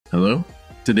Hello?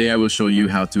 Today I will show you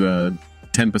how to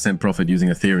 10% profit using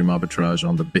Ethereum arbitrage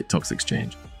on the BITOKX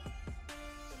exchange.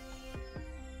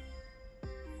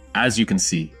 As you can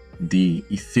see, the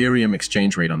Ethereum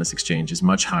exchange rate on this exchange is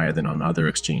much higher than on other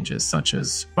exchanges such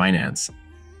as Binance.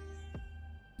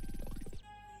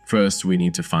 First, we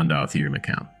need to fund our Ethereum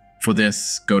account. For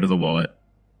this, go to the wallet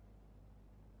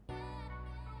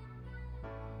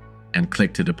and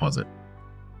click to deposit.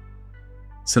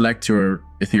 Select your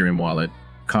Ethereum wallet,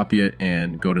 copy it,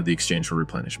 and go to the exchange for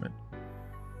replenishment.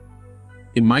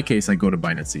 In my case, I go to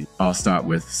Binance. I'll start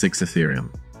with 6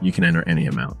 Ethereum. You can enter any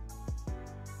amount.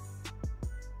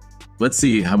 Let's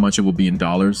see how much it will be in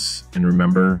dollars. And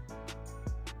remember,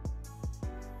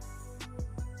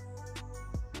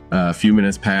 a few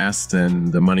minutes passed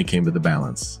and the money came to the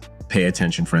balance. Pay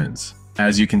attention, friends.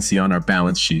 As you can see on our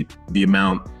balance sheet, the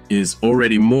amount is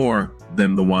already more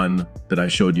than the one that I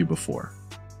showed you before.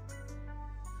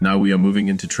 Now we are moving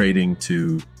into trading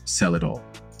to sell it all.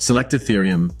 Select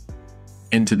Ethereum,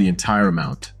 enter the entire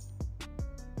amount,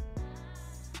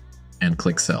 and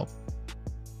click sell.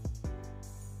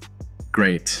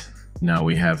 Great, now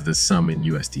we have the sum in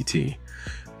USDT.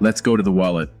 Let's go to the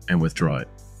wallet and withdraw it.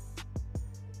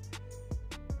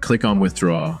 Click on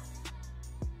withdraw.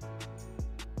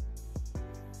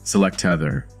 Select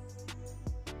Tether.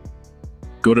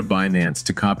 Go to Binance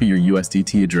to copy your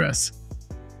USDT address.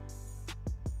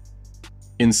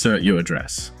 Insert your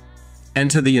address.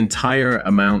 Enter the entire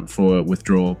amount for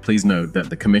withdrawal. Please note that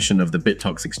the commission of the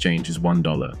BITOKX exchange is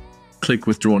 $1. Click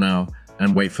withdraw now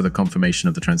and wait for the confirmation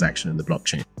of the transaction in the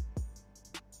blockchain.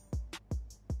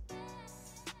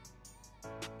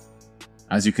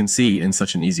 As you can see, in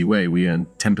such an easy way, we earn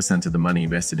 10% of the money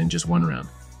invested in just one round.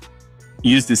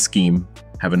 Use this scheme.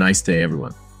 Have a nice day,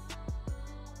 everyone.